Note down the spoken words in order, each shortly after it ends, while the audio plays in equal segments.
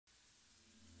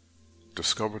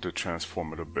Discover the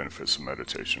transformative benefits of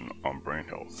meditation on brain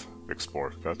health. Explore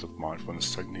effective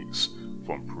mindfulness techniques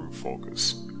for improved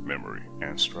focus, memory,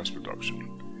 and stress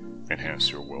reduction. Enhance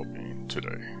your well-being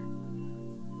today.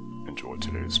 Enjoy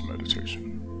today's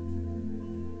meditation.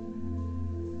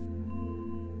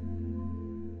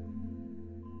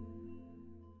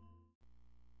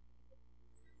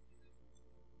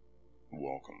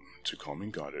 Welcome to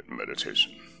Calming Guided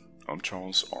Meditation. I'm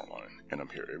Charles Arline, and I'm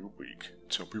here every week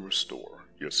to help you restore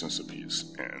your sense of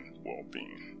peace and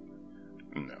well-being.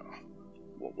 Now,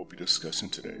 what we'll be discussing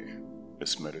today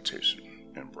is meditation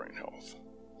and brain health.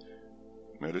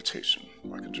 Meditation,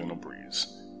 like a gentle breeze,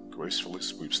 gracefully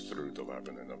sweeps through the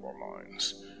labyrinth of our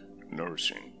minds,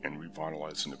 nourishing and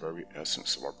revitalizing the very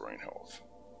essence of our brain health.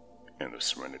 In the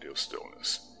serenity of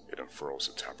stillness, it unfurls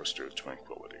a tapestry of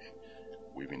tranquility,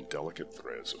 weaving delicate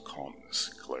threads of calmness,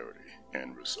 clarity,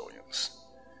 and resilience.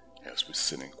 As we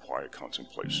sit in quiet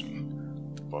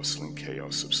contemplation, the bustling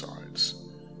chaos subsides,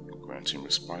 granting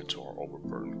respite to our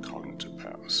overburdened cognitive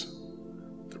paths.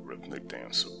 The rhythmic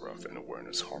dance of breath and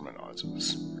awareness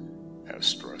harmonizes as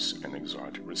stress and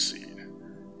anxiety recede,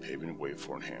 paving the way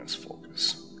for enhanced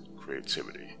focus,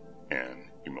 creativity, and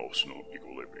emotional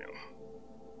equilibrium.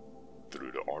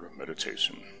 Through the art of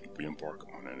meditation, we embark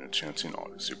on an enchanting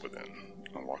odyssey within,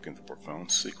 unlocking the profound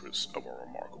secrets of our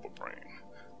remarkable brain,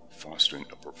 fostering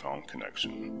a profound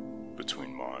connection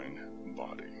between mind,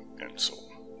 body, and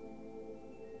soul.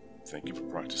 Thank you for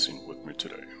practicing with me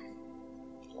today.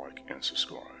 Like and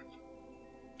subscribe.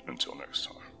 Until next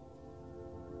time.